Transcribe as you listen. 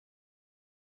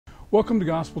Welcome to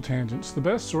Gospel Tangents, the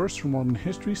best source for Mormon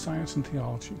history, science, and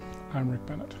theology. I'm Rick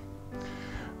Bennett.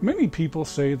 Many people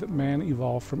say that man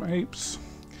evolved from apes,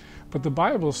 but the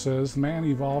Bible says man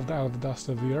evolved out of the dust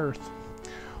of the earth.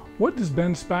 What does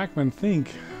Ben Spackman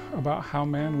think about how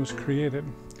man was created?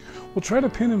 We'll try to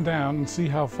pin him down and see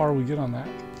how far we get on that.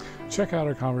 Check out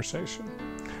our conversation.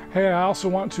 Hey, I also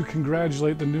want to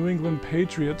congratulate the New England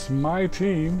Patriots, my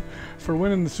team, for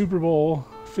winning the Super Bowl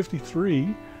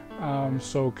 53.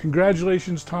 So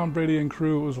congratulations, Tom Brady and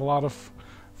crew. It was a lot of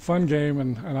fun game,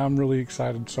 and I'm really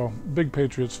excited. So big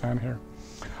Patriots fan here.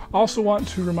 Also want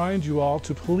to remind you all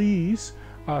to please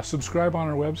subscribe on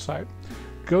our website.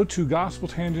 Go to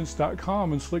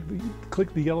gospeltangents.com and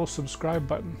click the yellow subscribe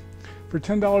button. For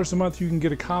 $10 a month, you can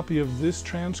get a copy of this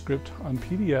transcript on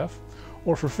PDF,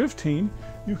 or for $15,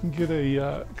 you can get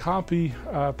a copy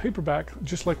paperback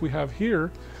just like we have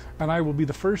here, and I will be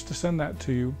the first to send that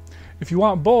to you. If you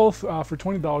want both, for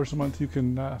 $20 a month, you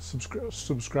can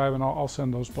subscribe, and I'll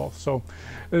send those both. So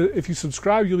if you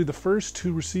subscribe, you'll be the first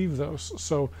to receive those.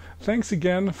 So thanks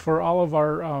again for all of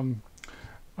our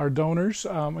donors.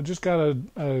 I just got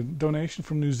a donation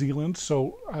from New Zealand,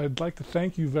 so I'd like to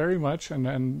thank you very much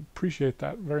and appreciate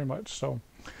that very much. So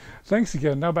thanks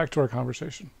again. Now back to our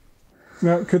conversation.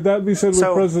 Now, could that be said with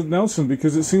President Nelson?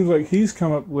 Because it seems like he's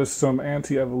come up with some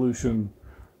anti-evolution.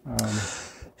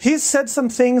 He's said some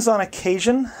things on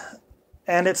occasion,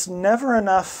 and it's never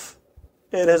enough.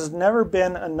 It has never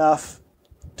been enough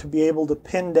to be able to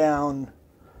pin down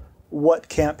what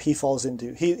camp he falls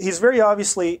into. He's very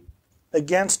obviously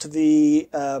against the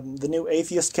new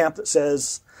atheist camp that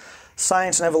says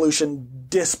science and evolution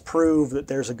disprove that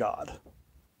there's a God.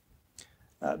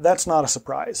 That's not a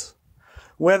surprise.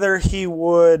 Whether he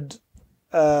would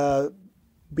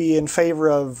be in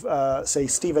favor of, say,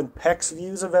 Stephen Peck's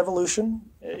views of evolution,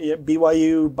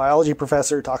 BYU biology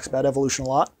professor talks about evolution a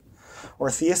lot, or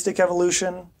theistic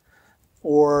evolution,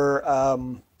 or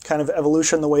kind of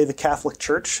evolution the way the Catholic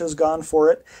Church has gone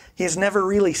for it. He's never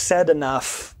really said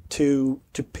enough to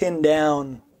pin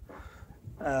down.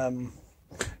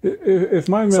 If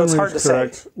my memory is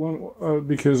correct,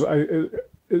 because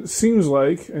it seems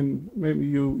like, and maybe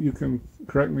you can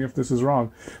correct me if this is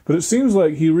wrong, but it seems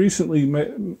like he recently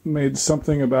made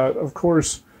something about, of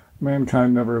course,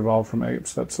 mankind never evolved from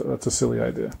apes. That's a silly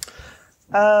idea.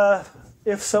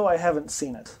 If so, I haven't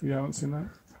seen it. You haven't seen that?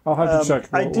 I'll have to check.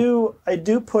 I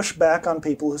do push back on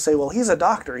people who say, well, he's a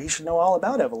doctor. He should know all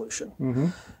about evolution. Mm-hmm.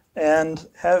 And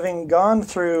having gone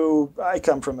through, I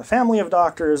come from a family of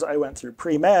doctors. I went through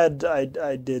pre-med.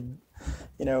 I did,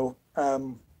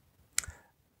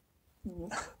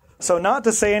 so not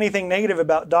to say anything negative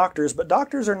about doctors, but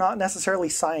doctors are not necessarily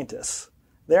scientists.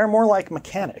 They're more like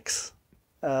mechanics,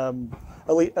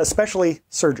 especially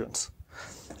surgeons.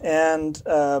 And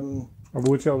of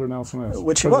which Elder Nelson is.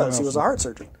 Which he was. He was a heart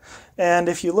surgeon. And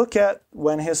if you look at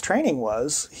when his training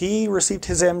was, he received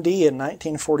his MD in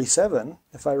 1947,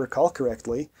 if I recall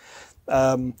correctly.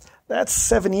 That's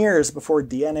 7 years before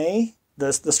DNA,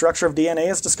 the structure of DNA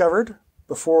is discovered,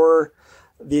 before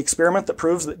the experiment that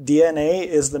proves that DNA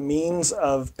is the means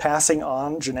of passing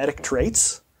on genetic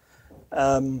traits.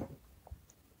 That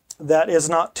is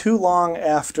not too long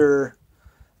after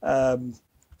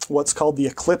what's called the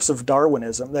eclipse of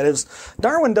Darwinism. That is,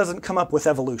 Darwin doesn't come up with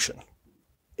evolution.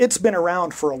 It's been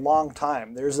around for a long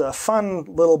time. There's a fun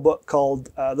little book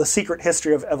called The Secret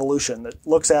History of Evolution that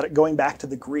looks at it going back to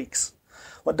the Greeks.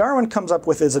 What Darwin comes up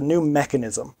with is a new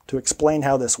mechanism to explain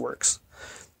how this works.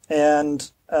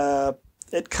 And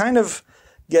it kind of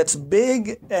gets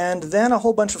big, and then a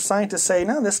whole bunch of scientists say,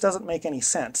 no, this doesn't make any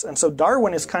sense. And so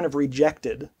Darwin is kind of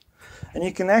rejected. And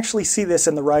you can actually see this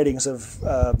in the writings of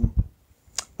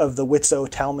the Witso,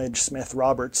 Talmage, Smith,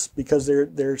 Roberts, because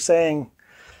they're saying,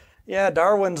 yeah,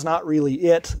 Darwin's not really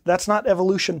it. That's not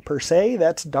evolution per se.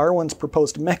 That's Darwin's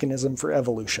proposed mechanism for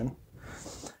evolution.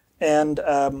 And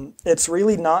it's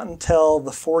really not until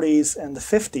the 40s and the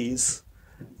 50s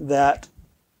that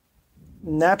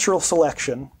natural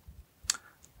selection,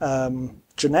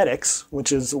 genetics,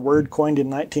 which is a word coined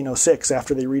in 1906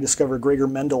 after they rediscovered Gregor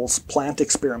Mendel's plant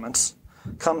experiments,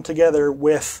 come together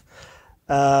with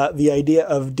the idea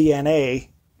of DNA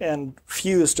and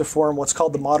fuse to form what's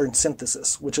called the modern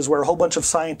synthesis, which is where a whole bunch of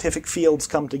scientific fields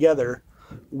come together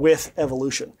with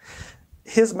evolution.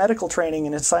 His medical training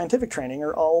and his scientific training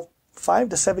are all 5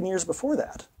 to 7 years before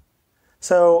that.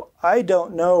 So I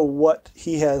don't know what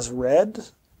he has read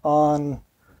on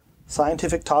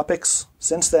scientific topics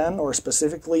since then, or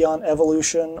specifically on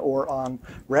evolution or on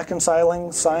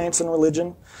reconciling science and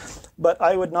religion. But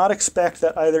I would not expect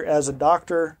that either as a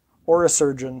doctor or a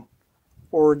surgeon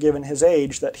or given his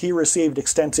age, that he received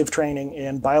extensive training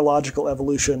in biological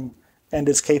evolution and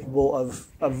is capable of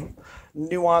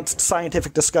nuanced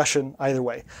scientific discussion either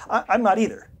way. I'm not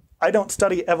either. I don't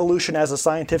study evolution as a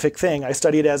scientific thing. I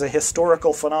study it as a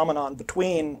historical phenomenon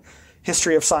between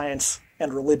history of science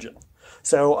and religion.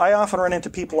 So I often run into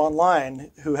people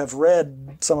online who have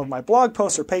read some of my blog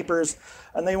posts or papers,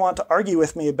 and they want to argue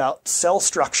with me about cell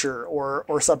structure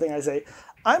or something. I say,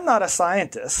 I'm not a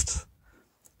scientist,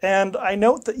 and I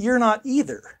note that you're not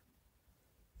either.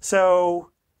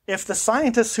 So if the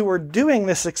scientists who are doing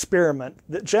this experiment,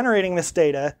 that generating this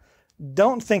data,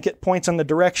 don't think it points in the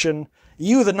direction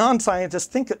you, the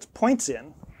non-scientist, think it points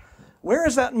in, where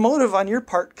is that motive on your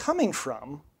part coming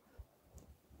from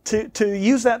to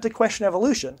use that to question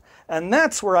evolution? And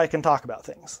that's where I can talk about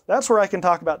things. That's where I can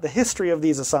talk about the history of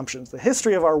these assumptions, the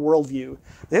history of our worldview,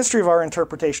 the history of our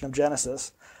interpretation of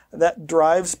Genesis that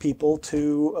drives people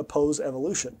to oppose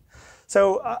evolution.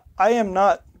 So I am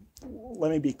not, let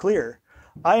me be clear,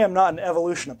 I am not an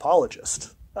evolution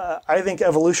apologist. I think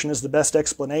evolution is the best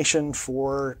explanation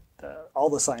for all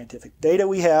the scientific data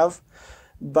we have,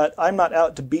 but I'm not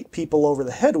out to beat people over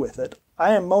the head with it.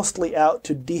 I am mostly out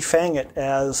to defang it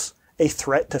as a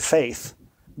threat to faith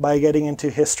by getting into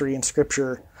history and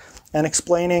scripture and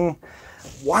explaining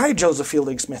why Joseph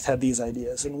Fielding Smith had these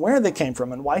ideas and where they came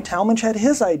from, and why Talmage had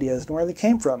his ideas and where they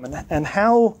came from, and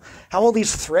how all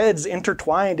these threads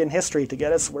intertwined in history to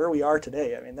get us where we are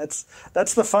today. I mean, that's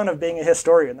the fun of being a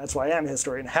historian. That's why I'm a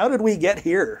historian. How did we get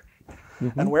here?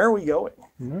 Mm-hmm. And where are we going?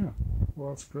 Yeah, well,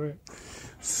 that's great.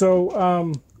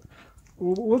 So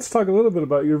let's talk a little bit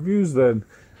about your views then.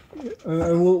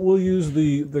 We'll use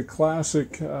the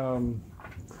classic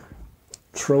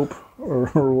trope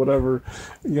or whatever.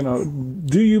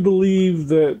 Do you believe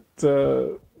that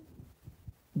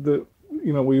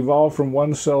we evolved from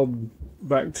one-celled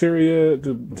bacteria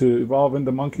to evolve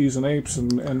into monkeys and apes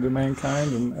and to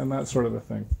mankind and that sort of a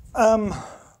thing?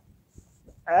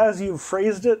 As you've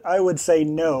phrased it, I would say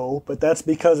no, but that's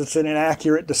because it's an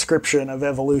inaccurate description of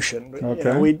evolution.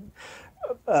 Okay.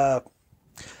 Now,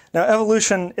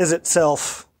 evolution is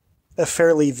itself a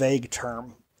fairly vague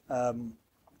term. A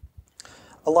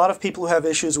lot of people who have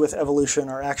issues with evolution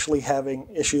are actually having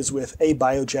issues with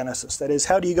abiogenesis. That is,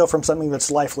 how do you go from something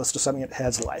that's lifeless to something that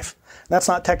has life? And that's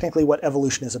not technically what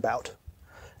evolution is about.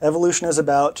 Evolution is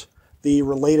about the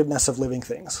relatedness of living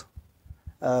things.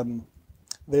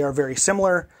 They are very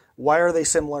similar. Why are they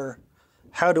similar?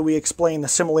 How do we explain the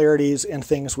similarities in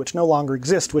things which no longer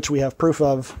exist, which we have proof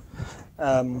of?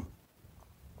 But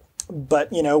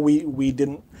we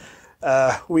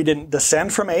didn't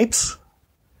descend from apes.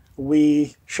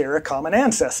 We share a common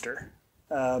ancestor.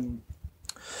 But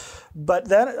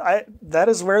that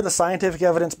is where the scientific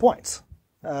evidence points.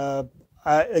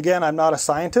 Again, I'm not a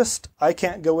scientist. I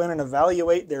can't go in and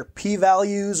evaluate their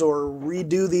p-values or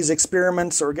redo these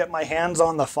experiments or get my hands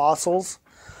on the fossils.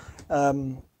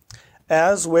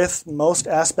 As with most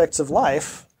aspects of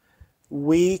life,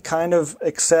 we kind of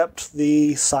accept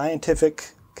the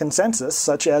scientific consensus,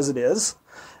 such as it is,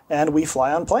 and we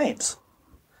fly on planes,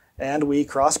 and we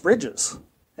cross bridges,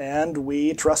 and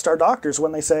we trust our doctors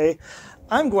when they say,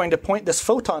 I'm going to point this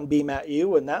photon beam at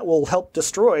you, and that will help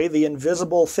destroy the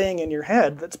invisible thing in your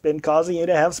head that's been causing you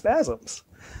to have spasms.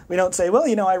 We don't say, well,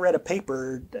 I read a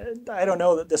paper. I don't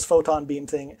know that this photon beam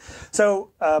thing.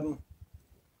 So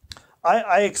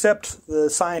I accept the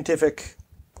scientific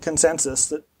consensus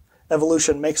that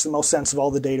evolution makes the most sense of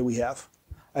all the data we have.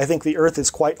 I think the Earth is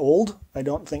quite old. I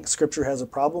don't think Scripture has a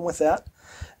problem with that.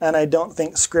 And I don't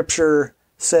think Scripture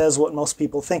says what most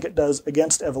people think it does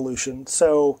against evolution.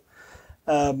 So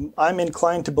I'm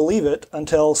inclined to believe it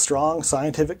until strong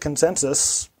scientific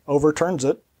consensus overturns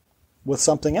it with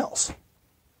something else.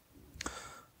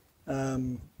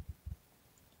 So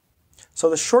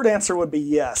the short answer would be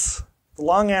yes. The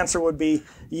long answer would be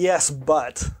yes,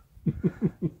 but.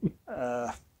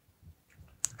 And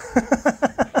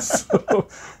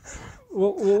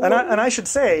I should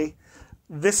say,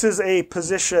 this is a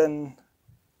position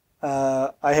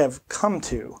I have come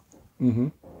to. Mm-hmm.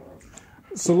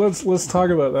 So let's talk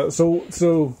about that.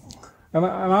 So, and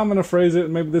I'm going to phrase it.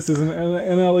 Maybe this is an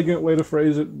inelegant way to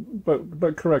phrase it,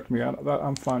 but correct me.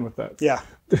 I'm fine with that. Yeah.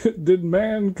 Did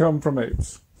man come from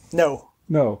apes? No.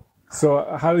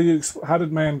 So how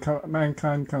did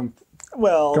mankind come?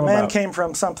 Well, man about? came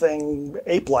from something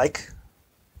ape-like.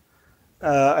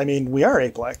 We are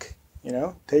ape-like.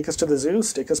 Take us to the zoo,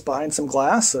 stick us behind some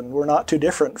glass, and we're not too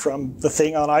different from the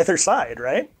thing on either side,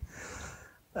 right?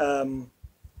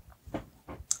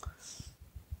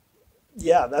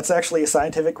 Yeah, that's actually a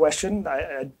scientific question.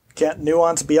 I can't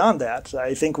nuance beyond that.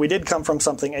 I think we did come from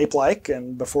something ape-like,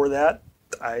 and before that,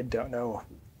 I don't know.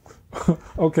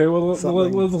 Okay, well, let's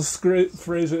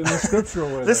phrase it in a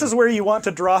scriptural way. This is where you want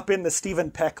to drop in the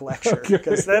Stephen Peck lecture,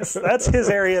 because that's his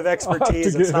area of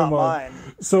expertise. It's not mine.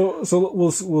 So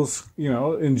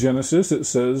we'll in Genesis it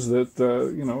says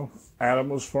that Adam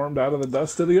was formed out of the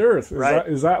dust of the earth.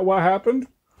 Is that what happened?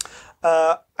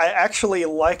 I actually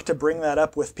like to bring that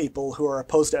up with people who are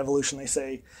opposed to evolution. They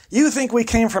say, "You think we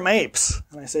came from apes?"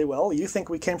 And I say, "Well, you think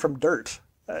we came from dirt?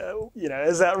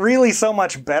 Is that really so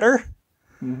much better?"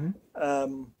 Mm-hmm.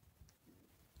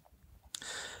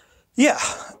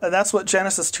 That's what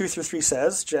Genesis 2-3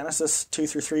 says. Genesis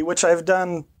 2-3, which I've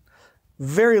done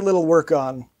very little work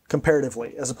on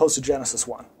comparatively, as opposed to Genesis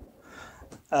 1.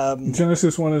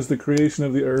 Genesis 1 is the creation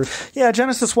of the earth. Yeah,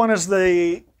 Genesis 1 is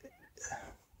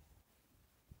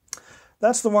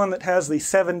that's the one that has the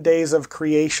 7 days of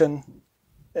creation.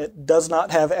 It does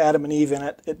not have Adam and Eve in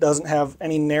it. It doesn't have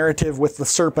any narrative with the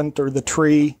serpent or the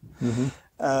tree.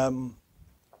 Mm-hmm.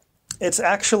 It's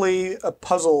actually a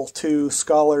puzzle to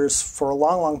scholars for a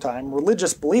long, long time,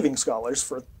 religious believing scholars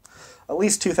for at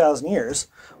least 2,000 years,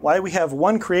 why we have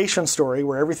one creation story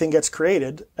where everything gets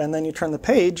created, and then you turn the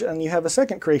page and you have a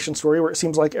second creation story where it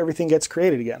seems like everything gets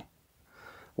created again.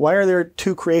 Why are there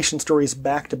two creation stories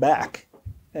back to back?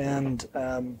 And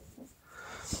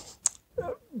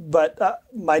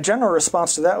my general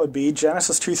response to that would be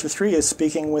Genesis 2-3 is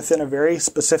speaking within a very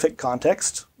specific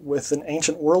context with an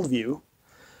ancient worldview.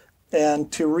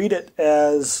 And to read it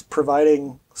as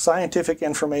providing scientific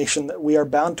information that we are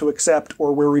bound to accept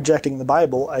or we're rejecting the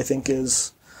Bible, I think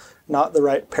is not the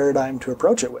right paradigm to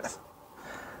approach it with.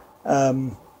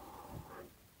 I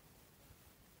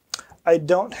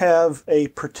don't have a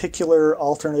particular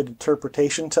alternate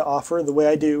interpretation to offer the way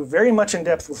I do very much in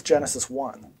depth with Genesis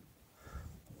 1.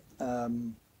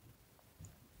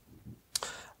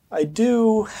 I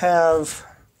do have...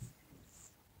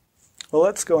 Well,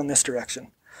 let's go in this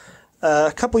direction.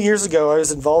 A couple years ago, I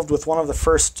was involved with one of the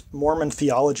first Mormon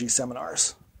theology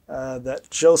seminars that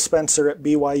Joe Spencer at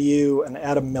BYU and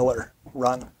Adam Miller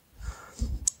run.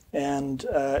 And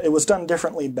it was done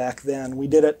differently back then. We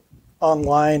did it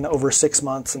online over 6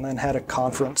 months and then had a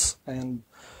conference. And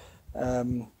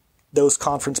those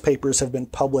conference papers have been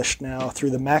published now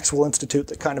through the Maxwell Institute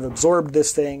that kind of absorbed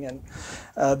this thing. And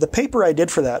the paper I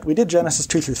did for that, we did Genesis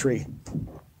 2-3.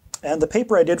 And the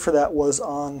paper I did for that was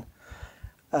on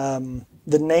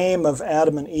the name of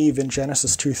Adam and Eve in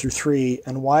Genesis 2-3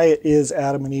 and why it is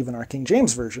Adam and Eve in our King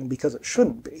James Version, because it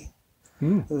shouldn't be.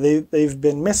 They've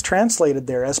been mistranslated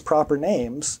there as proper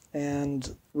names,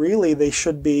 and really they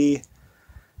should be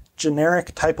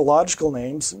generic typological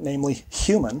names, namely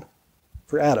human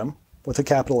for Adam with a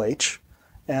capital H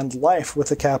and life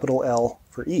with a capital L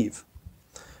for Eve.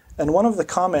 And one of the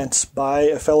comments by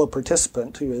a fellow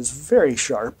participant who is very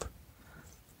sharp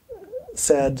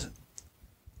said,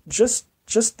 just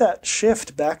that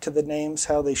shift back to the names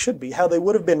how they should be, how they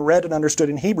would have been read and understood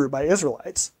in Hebrew by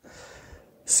Israelites,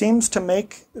 seems to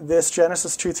make this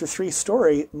Genesis 2-3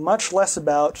 story much less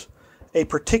about a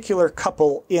particular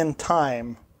couple in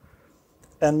time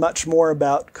and much more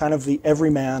about kind of the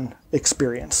everyman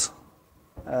experience.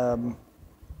 And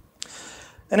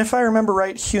if I remember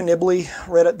right, Hugh Nibley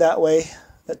read it that way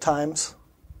at times.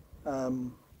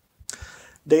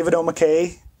 David O.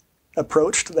 McKay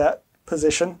approached that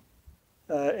position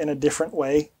in a different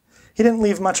way. He didn't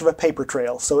leave much of a paper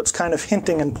trail, so it's kind of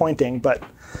hinting and pointing, but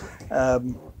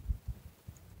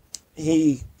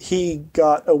he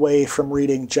got away from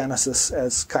reading Genesis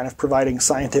as kind of providing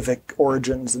scientific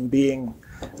origins and being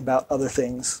about other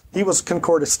things. He was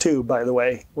Concordist too, by the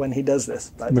way, when he does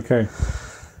this. But, okay.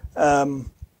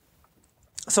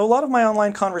 So a lot of my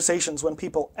online conversations, when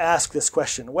people ask this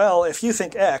question, well, if you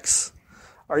think X,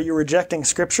 are you rejecting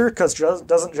Scripture? Because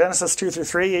doesn't Genesis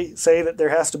 2-3 say that there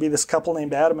has to be this couple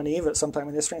named Adam and Eve at some time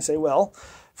in history? And say, well,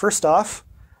 first off,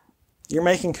 you're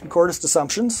making concordist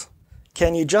assumptions.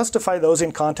 Can you justify those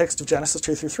in context of Genesis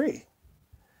 2-3?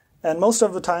 And most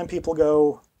of the time people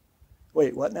go,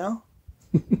 wait, what now?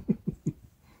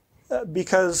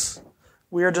 Because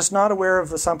we are just not aware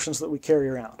of assumptions that we carry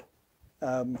around.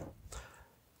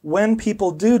 When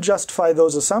people do justify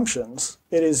those assumptions,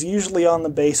 it is usually on the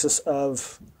basis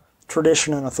of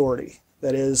tradition and authority.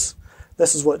 That is,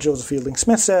 this is what Joseph Fielding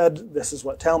Smith said, this is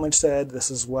what Talmage said,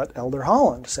 this is what Elder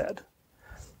Holland said.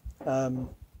 And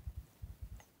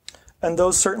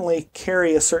those certainly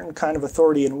carry a certain kind of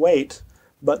authority and weight,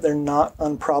 but they're not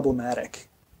unproblematic.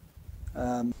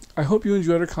 I hope you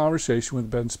enjoyed our conversation with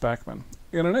Ben Spackman.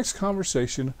 In our next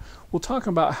conversation, we'll talk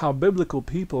about how biblical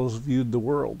peoples viewed the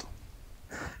world.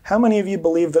 How many of you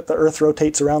believe that the earth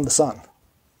rotates around the sun?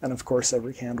 And of course,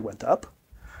 every hand went up.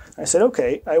 I said,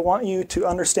 okay, I want you to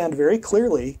understand very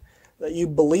clearly that you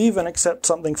believe and accept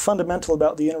something fundamental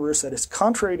about the universe that is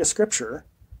contrary to Scripture,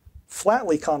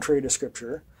 flatly contrary to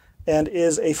Scripture, and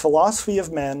is a philosophy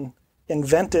of men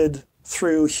invented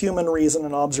through human reason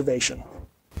and observation.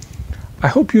 I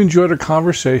hope you enjoyed our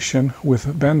conversation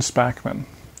with Ben Spackman.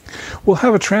 We'll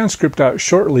have a transcript out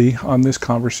shortly on this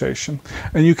conversation,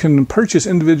 and you can purchase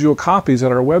individual copies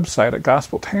at our website at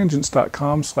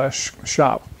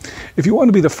gospeltangents.com/shop. If you want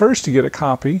to be the first to get a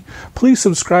copy, please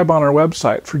subscribe on our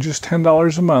website for just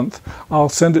 $10 a month. I'll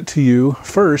send it to you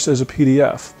first as a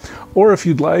PDF. Or if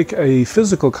you'd like a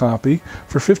physical copy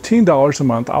for $15 a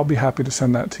month, I'll be happy to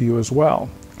send that to you as well.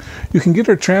 You can get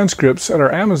our transcripts at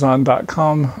our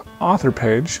Amazon.com author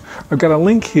page. I've got a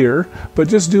link here, but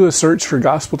just do a search for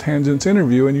Gospel Tangents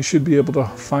interview and you should be able to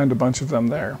find a bunch of them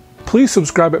there. Please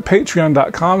subscribe at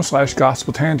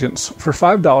patreon.com/gospeltangents. For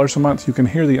 $5 a month, you can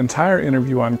hear the entire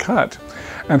interview uncut.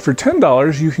 And for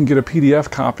 $10, you can get a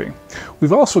PDF copy.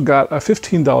 We've also got a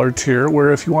 $15 tier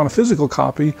where if you want a physical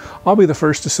copy, I'll be the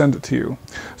first to send it to you.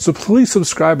 So please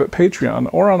subscribe at Patreon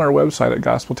or on our website at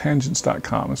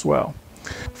gospeltangents.com as well.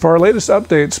 For our latest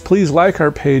updates, please like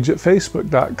our page at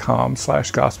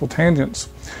facebook.com/gospeltangents.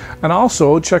 And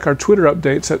also check our Twitter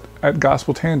updates at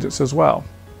Gospel Tangents as well.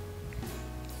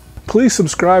 Please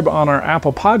subscribe on our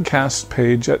Apple Podcasts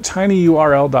page at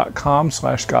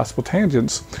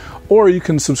tinyurl.com/gospeltangents, or you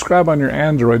can subscribe on your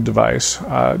Android device.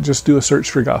 Just do a search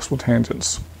for Gospel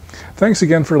Tangents. Thanks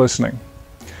again for listening.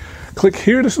 Click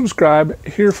here to subscribe,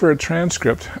 here for a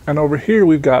transcript, and over here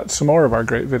we've got some more of our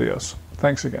great videos.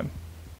 Thanks again.